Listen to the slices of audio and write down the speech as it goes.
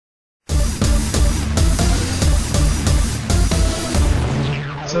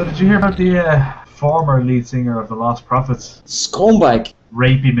you hear about the former lead singer of the Lostprophets? Scumbag.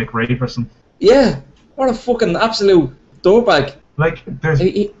 Rapey McRaperson. Yeah, what a fucking absolute dirtbag. Like, there's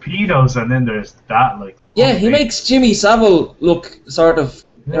pedos and then there's that, like... Yeah, he makes Jimmy Savile look sort of,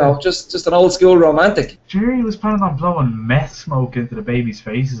 you know, just an old school romantic. Jerry was planning on blowing meth smoke into the babies'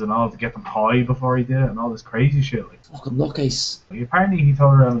 faces and all to get them high before he did it and all this crazy shit. Like, fucking nutcase. Like, apparently he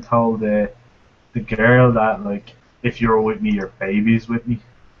told the girl that, like, if you're with me, your baby's with me.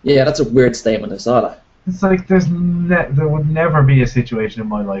 Yeah, that's a weird statement, I saw that. It's like there would never be a situation in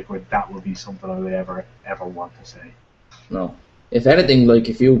my life where that would be something I would ever want to say. No. If anything, like,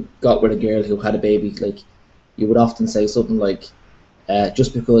 if you got with a girl who had a baby, like, you would often say something like,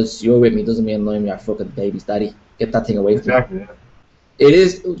 just because you're with me doesn't mean I'm your fucking baby's daddy. Get that thing away from me. Exactly, yeah. It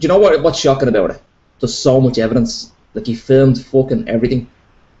is, do you know what's shocking about it? There's so much evidence. Like, he filmed fucking everything.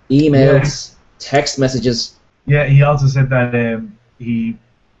 Emails, text messages. Yeah, he also said that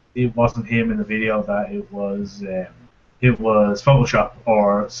it wasn't him in the video, that it was Photoshop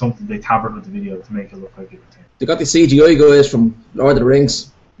or something. They tampered with the video to make it look like it was him. They got the CGI guys from Lord of the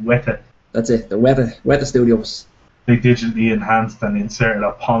Rings. Weta. That's it, the Weta Studios. They digitally enhanced and inserted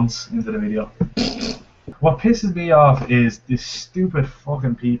a ponce into the video. What pisses me off is these stupid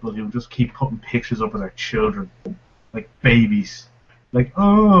fucking people who just keep putting pictures up of their children. Like babies. Like,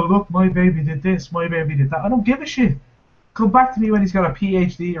 oh, look, my baby did this, my baby did that. I don't give a shit. Come back to me when he's got a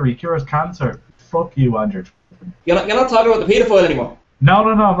PhD or he cures cancer. Fuck you, Andrew. You're not talking about the paedophile anymore? No,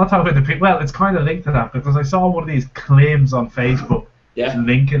 I'm not talking about the... Well, it's kind of linked to that, because I saw one of these claims on Facebook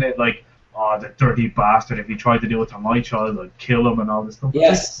linking it like, oh, the dirty bastard, if he tried to do it to my child, I'd kill him and all this stuff.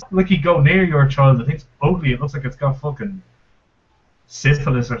 Yes. Like you go near your child, I think it's ugly, it looks like it's got fucking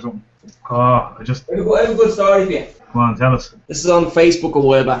syphilis or something. Oh, I just... I have a good story for you. Come on, tell us. This is on Facebook a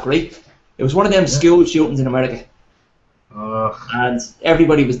while back, right? It was one of them school shootings in America. And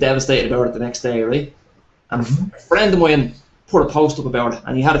everybody was devastated about it the next day, right? And a friend of mine put a post up about it,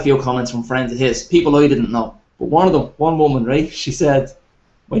 and he had a few comments from friends of his, people I didn't know. But one of them, one woman, right, she said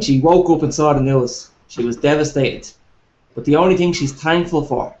when she woke up and saw the news, she was devastated. But the only thing she's thankful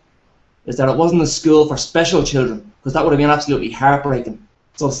for is that it wasn't a school for special children, because that would have been absolutely heartbreaking.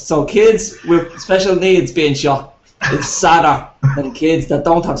 So kids with special needs being shot is sadder than kids that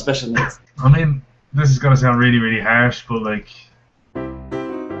don't have special needs. I mean, this is going to sound really, really harsh, but like...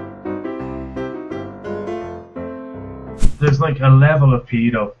 There's like a level of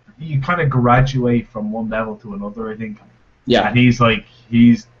pedo. You kind of graduate from one level to another, I think. Yeah. And he's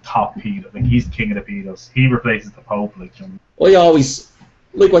top pedo. Like, he's king of the pedos. He replaces the Pope, like. I always,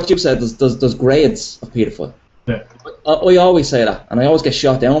 like what you said, there's grades of pedophile. Yeah. I always say that, and I always get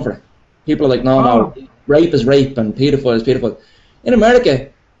shot down for it. People are like, no, rape is rape, and pedophile is pedophile. In America,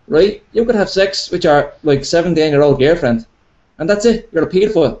 right, you could have sex with your, like, 17-year-old girlfriend, and that's it. You're a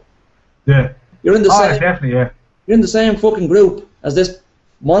pedophile. Yeah. You're in the same. Definitely, yeah. You're in the same fucking group as this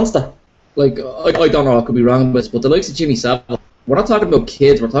monster. Like, I don't know, I could be wrong with this, but the likes of Jimmy Savile, we're not talking about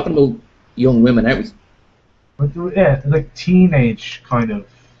kids, we're talking about young women, aren't we? But yeah, like teenage kind of.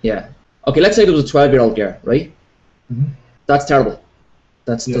 Yeah. Okay, let's say there was a 12-year-old girl, right? Mm-hmm. That's terrible.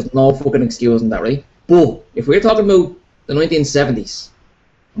 There's no fucking excuse in that, right? But if we're talking about the 1970s,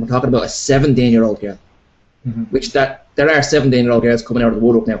 and we're talking about a 17-year-old girl, which there are 17-year-old girls coming out of the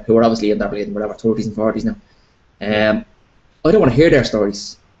woodwork now who are obviously in their late whatever 30s and 40s now. I don't want to hear their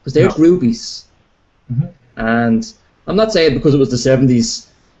stories because they're groupies. And I'm not saying because it was the 70s,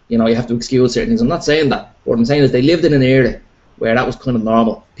 you know, you have to excuse certain things. I'm not saying that. What I'm saying is they lived in an era where that was kind of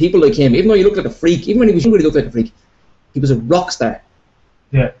normal. People like him, even though he looked like a freak, even when he was younger, he looked like a freak. He was a rock star.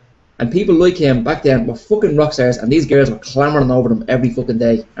 Yeah. And people like him back then were fucking rock stars, and these girls were clamoring over them every fucking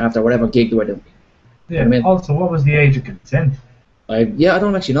day after whatever gig they were doing. Yeah. You know I mean? Also, what was the age of consent? I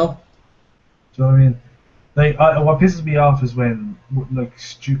don't actually know. Do you know what I mean? Like, what pisses me off is when,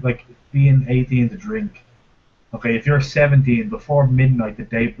 like being 18 to drink. Okay, if you're 17 before midnight the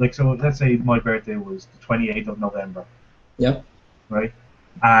day, like, so let's say my birthday was the 28th of November. Yeah. Right?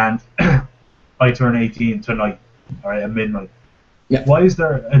 And I turn 18 tonight, alright, at midnight. Yeah. Why is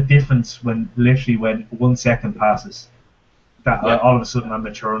there a difference when 1 second passes that all of a sudden I'm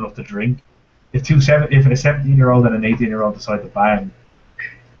mature enough to drink? If a 17-year-old and an 18-year-old decide to bang,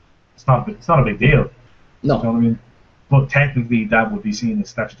 it's not a big deal. No. You know what I mean? But technically that would be seen as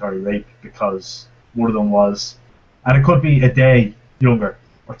statutory rape because one of them was, and it could be a day younger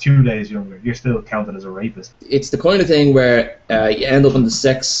or 2 days younger, you're still counted as a rapist. It's the kind of thing where you end up in the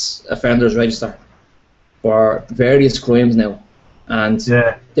sex offenders register for various crimes now, and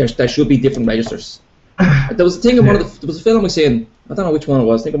there should be different registers. There was a thing in there was a film I seen, I don't know which one it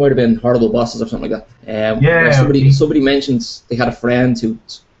was, I think it might have been Horrible Bosses or something like that, where somebody mentions they had a friend who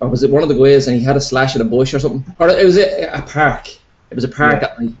or was it one of the guys, and he had a slash in a bush or something? Or it was a park. It was a park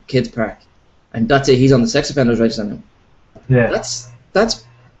at my kid's park, and that's it. He's on the sex offenders register now. Yeah. That's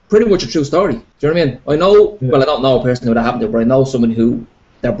pretty much a true story. Do you know what I mean? I know. Yeah. Well, I don't know a person who that happened to, but I know someone who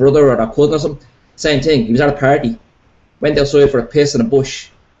their brother or their cousin or something. Same thing. He was at a party, went outside for a piss in a bush,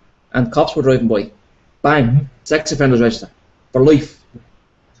 and cops were driving by. Bang! Sex offenders register for life.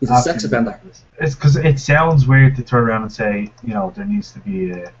 He's a sex offender. It's because it sounds weird to turn around and say, you know, there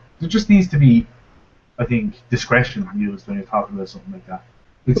just needs to be, I think, discretion used when you're talking about something like that.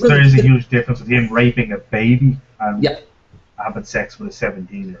 There is a huge difference with him raping a baby and having sex with a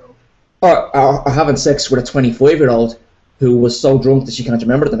 17-year-old. Or having sex with a 25-year-old who was so drunk that she can't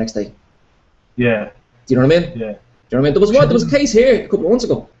remember it the next day. Yeah. Do you know what I mean? Yeah. Do you know what I mean? There was a case here a couple of months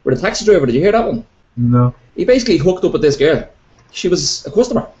ago with a taxi driver. Did you hear that one? No. He basically hooked up with this girl. She was a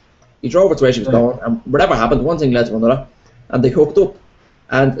customer. He drove her to where she was going, and whatever happened, one thing led to another, and they hooked up.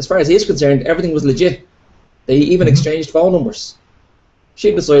 And as far as he's concerned, everything was legit. They even exchanged phone numbers.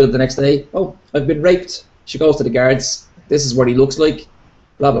 She decided the next day, oh, I've been raped. She goes to the guards. This is what he looks like.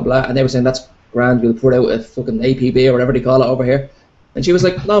 Blah, blah, blah. And they were saying, that's grand. We'll put out a fucking APB or whatever they call it over here. And she was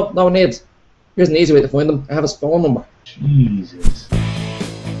like, no need. Here's an easy way to find him. I have his phone number. Jesus.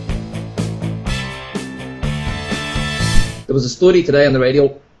 There was a study today on the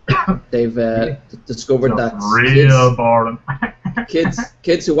radio. They've discovered that real boring.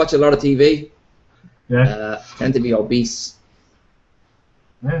 kids who watch a lot of TV tend to be obese.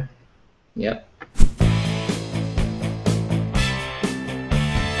 Yeah. Yeah.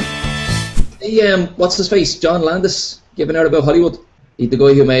 Hey, what's his face? John Landis giving out about Hollywood. He's the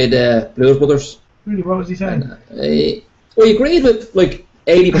guy who made Blues Brothers. Really, what was he saying? And, well, he agreed with like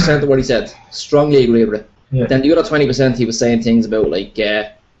 80% of what he said. Strongly agreed with it. Yeah. Then the other 20%, he was saying things about like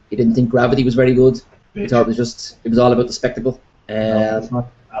he didn't think Gravity was very good. He thought it was all about the spectacle. No, it's not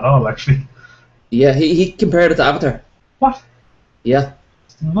at all, actually. Yeah, he compared it to Avatar. What? Yeah.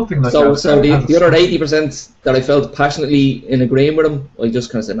 It's nothing like so that. So the other 80% that I felt passionately in agreeing with him, I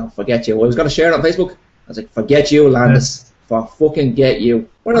just kind of said, no, forget you. I was going to share it on Facebook. I was like, forget you, Landis. For fucking get you.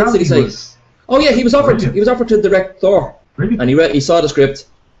 What else did he say? Oh yeah, he was offered. Brilliant. He was offered to direct Thor. Really? And he saw the script,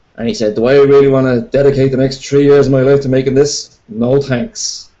 and he said, "Do I really want to dedicate the next 3 years of my life to making this? No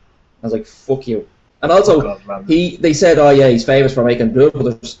thanks." I was like, "Fuck you." And also, they said, "Oh yeah, he's famous for making Blues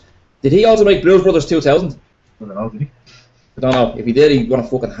Brothers." Did he also make Blues Brothers 2000? I don't know. Did he? I don't know. If he did, he'd want to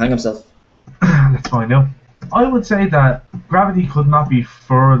fucking hang himself. Let's find out. I would say that Gravity could not be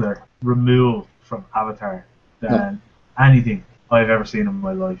further removed from Avatar than anything I've ever seen in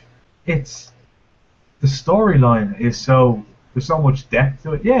my life. It's the storyline is there's so much depth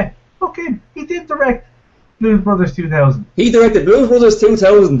to it. Yeah, look him. He did direct Blues Brothers 2000. He directed Blues Brothers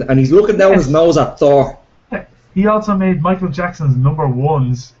 2000, and he's looking down his nose at Thor. He also made Michael Jackson's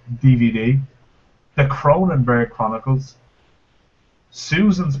 #1's DVD, The Cronenberg Chronicles,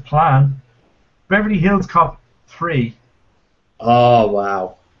 Susan's Plan, Beverly Hills Cop 3. Oh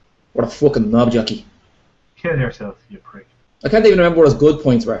wow, what a fucking knob jockey! Kill yourself, you prick. I can't even remember what his good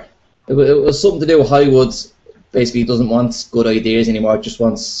points were. It was something to do with Hollywood. Basically, doesn't want good ideas anymore. Just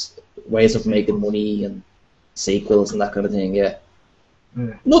wants ways of making money and sequels and that kind of thing. Yeah.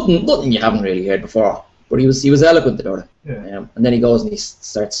 Nothing you haven't really heard before. But he was eloquent about it. Yeah. And then he goes and he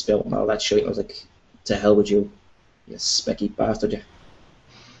starts spouting all that shit. I was like, to hell with you, you specky bastard, you.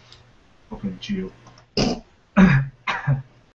 Fucking Jew.